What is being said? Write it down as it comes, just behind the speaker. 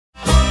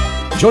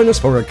Join us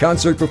for a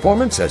concert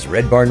performance as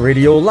Red Barn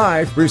Radio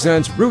Live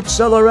presents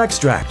Cellar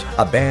Xtract,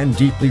 a band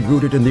deeply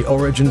rooted in the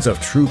origins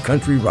of true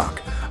country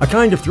rock, a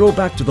kind of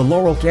throwback to the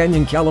Laurel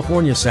Canyon,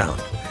 California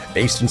sound.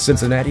 Based in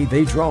Cincinnati,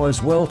 they draw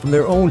as well from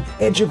their own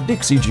Edge of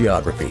Dixie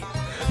geography.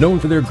 Known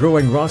for their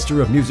growing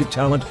roster of music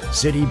talent,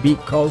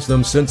 CityBeat calls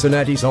them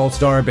Cincinnati's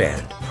all-star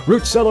band.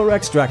 Cellar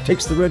Xtract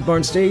takes the Red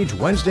Barn stage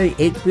Wednesday,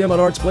 8 p.m. at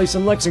Arts Place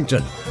in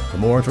Lexington. For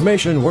more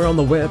information, we're on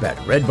the web at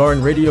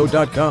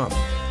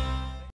redbarnradio.com.